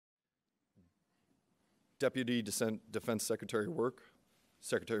Deputy Defense Secretary of Work,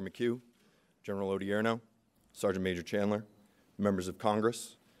 Secretary McHugh, General Odierno, Sergeant Major Chandler, members of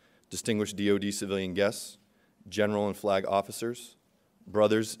Congress, distinguished DoD civilian guests, general and flag officers,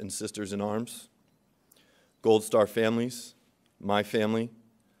 brothers and sisters in arms, Gold Star families, my family,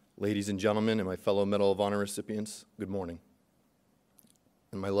 ladies and gentlemen, and my fellow Medal of Honor recipients, good morning.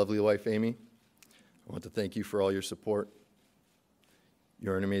 And my lovely wife, Amy, I want to thank you for all your support.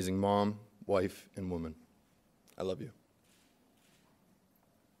 You're an amazing mom, wife, and woman. I love you.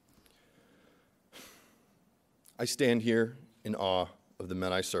 I stand here in awe of the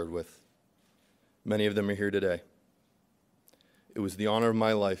men I served with. Many of them are here today. It was the honor of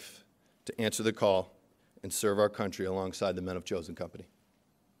my life to answer the call and serve our country alongside the men of Chosen Company,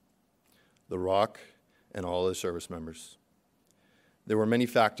 the Rock, and all other service members. There were many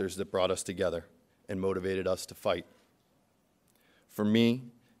factors that brought us together and motivated us to fight. For me,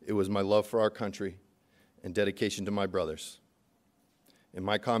 it was my love for our country and dedication to my brothers. In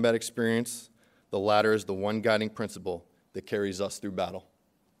my combat experience, the latter is the one guiding principle that carries us through battle.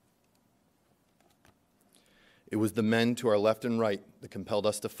 It was the men to our left and right that compelled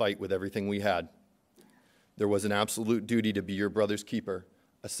us to fight with everything we had. There was an absolute duty to be your brother's keeper,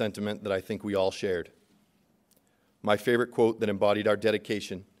 a sentiment that I think we all shared. My favorite quote that embodied our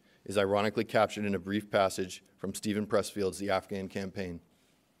dedication is ironically captured in a brief passage from Stephen Pressfield's The Afghan Campaign.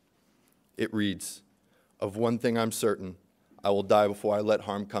 It reads, "Of one thing I'm certain, I will die before I let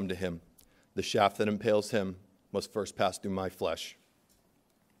harm come to him. The shaft that impales him must first pass through my flesh."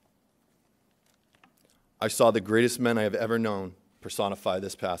 I saw the greatest men I have ever known personify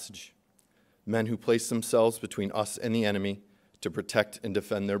this passage. Men who placed themselves between us and the enemy to protect and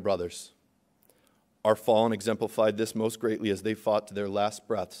defend their brothers. Our fallen exemplified this most greatly as they fought to their last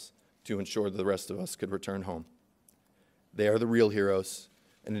breaths to ensure the rest of us could return home. They are the real heroes,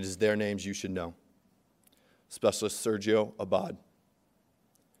 and it is their names you should know. Specialist Sergio Abad,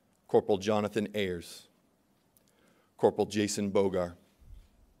 Corporal Jonathan Ayers, Corporal Jason Bogar,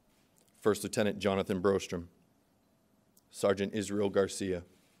 First Lieutenant Jonathan Brostrom, Sergeant Israel Garcia,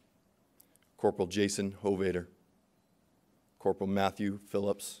 Corporal Jason Hovader, Corporal Matthew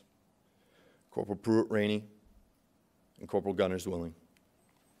Phillips, Corporal Pruitt Rainey, and Corporal Gunners Willing.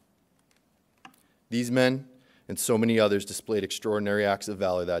 These men and so many others displayed extraordinary acts of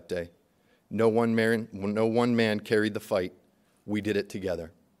valor that day. No one man carried the fight. We did it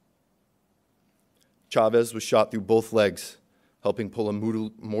together. Chavez was shot through both legs, helping pull a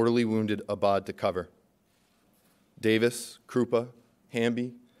mortally wounded Abad to cover. Davis, Krupa,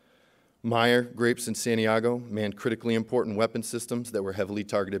 Hamby, Meyer, Grapes, and Santiago manned critically important weapon systems that were heavily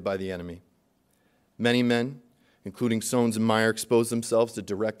targeted by the enemy. Many men, including Soanes and Meyer, exposed themselves to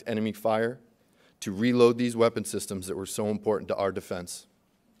direct enemy fire to reload these weapon systems that were so important to our defense.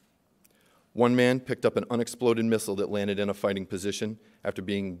 One man picked up an unexploded missile that landed in a fighting position after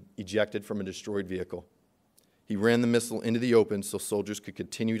being ejected from a destroyed vehicle. He ran the missile into the open so soldiers could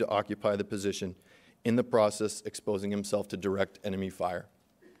continue to occupy the position, in the process exposing himself to direct enemy fire.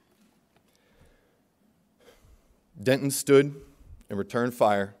 Denton stood and returned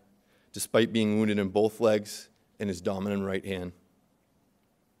fire despite being wounded in both legs and his dominant right hand,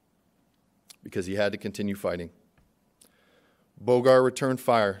 because he had to continue fighting. Bogar returned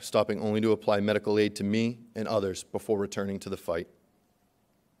fire, stopping only to apply medical aid to me and others before returning to the fight.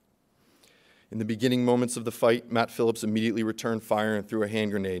 In the beginning moments of the fight, Matt Phillips immediately returned fire and threw a hand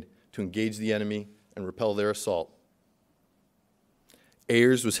grenade to engage the enemy and repel their assault.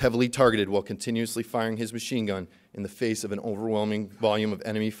 Ayers was heavily targeted while continuously firing his machine gun in the face of an overwhelming volume of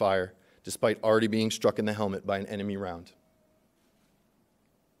enemy fire, despite already being struck in the helmet by an enemy round.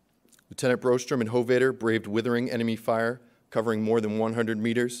 Lieutenant Brostrom and Hovader braved withering enemy fire, covering more than 100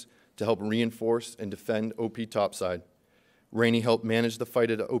 meters to help reinforce and defend OP topside. Rainey helped manage the fight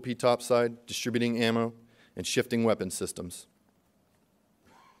at OP topside, distributing ammo and shifting weapon systems.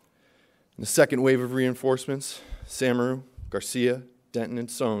 In the second wave of reinforcements, Samaru, Garcia, Denton, and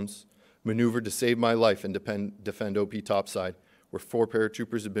Soanes maneuvered to save my life and defend OP topside, where 4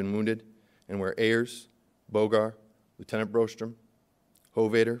 paratroopers had been wounded and where Ayers, Bogar, Lieutenant Brostrom,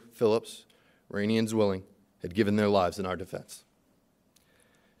 Hovader, Phillips, Rainey, and Zwilling had given their lives in our defense.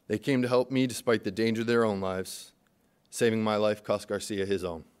 They came to help me despite the danger of their own lives. Saving my life cost Garcia his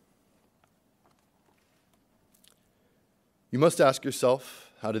own. You must ask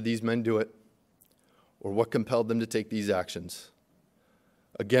yourself, how did these men do it? Or what compelled them to take these actions?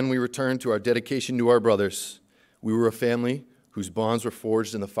 Again, we return to our dedication to our brothers. We were a family whose bonds were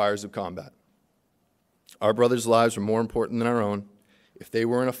forged in the fires of combat. Our brothers' lives were more important than our own. If they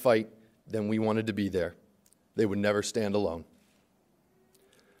were in a fight, then we wanted to be there. They would never stand alone.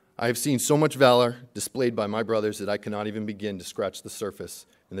 I have seen so much valor displayed by my brothers that I cannot even begin to scratch the surface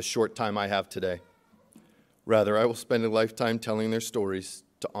in the short time I have today. Rather, I will spend a lifetime telling their stories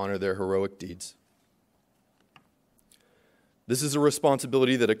to honor their heroic deeds. This is a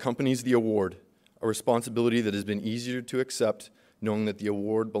responsibility that accompanies the award, a responsibility that has been easier to accept, knowing that the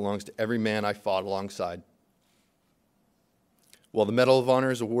award belongs to every man I fought alongside. While the Medal of Honor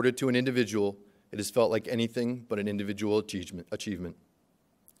is awarded to an individual, it has felt like anything but an individual achievement.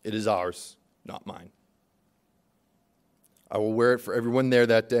 It is ours, not mine. I will wear it for everyone there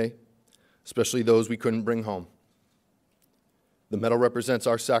that day, especially those we couldn't bring home. The medal represents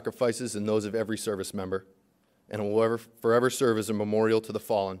our sacrifices and those of every service member, and it will forever serve as a memorial to the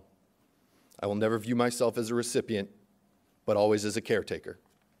fallen. I will never view myself as a recipient, but always as a caretaker.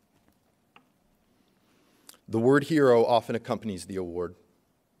 The word hero often accompanies the award.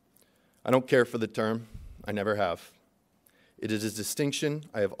 I don't care for the term. I never have. It is a distinction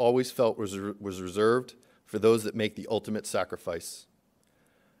I have always felt was reserved for those that make the ultimate sacrifice.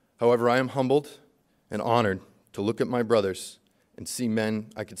 However, I am humbled and honored to look at my brothers and see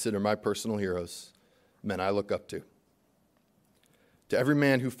men I consider my personal heroes, men I look up to. To every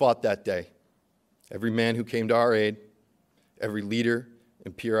man who fought that day, every man who came to our aid, every leader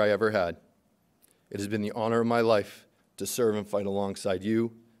and peer I ever had, it has been the honor of my life to serve and fight alongside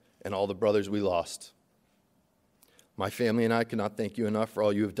you and all the brothers we lost. My family and I cannot thank you enough for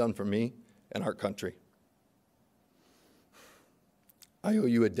all you have done for me and our country. I owe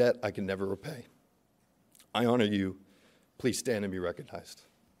you a debt I can never repay. I honor you. Please stand and be recognized.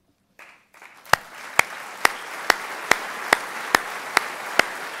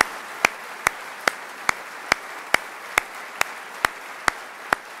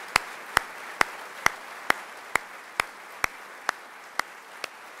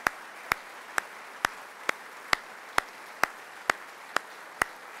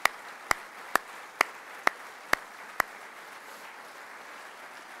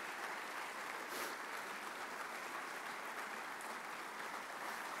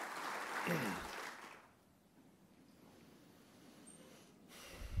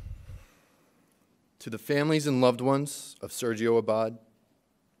 To the families and loved ones of Sergio Abad,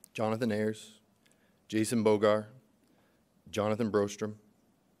 Jonathan Ayers, Jason Bogar, Jonathan Brostrom,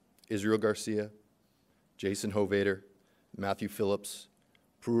 Israel Garcia, Jason Hovader, Matthew Phillips,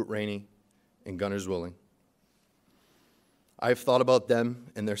 Pruitt Rainey, and Gunnar Zwilling. I have thought about them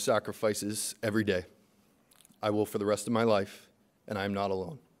and their sacrifices every day. I will for the rest of my life, and I am not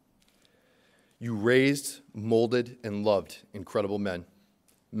alone. You raised, molded, and loved incredible men.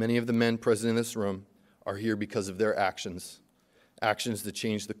 Many of the men present in this room are here because of their actions, actions that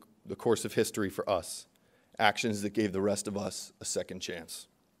changed the course of history for us, actions that gave the rest of us a second chance.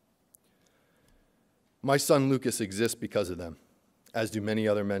 My son Lucas exists because of them, as do many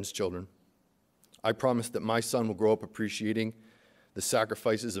other men's children. I promise that my son will grow up appreciating the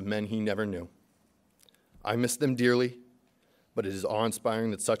sacrifices of men he never knew. I miss them dearly, but it is awe-inspiring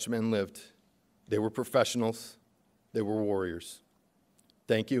that such men lived. They were professionals. They were warriors.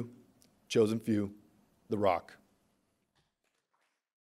 Thank you, chosen few, The Rock.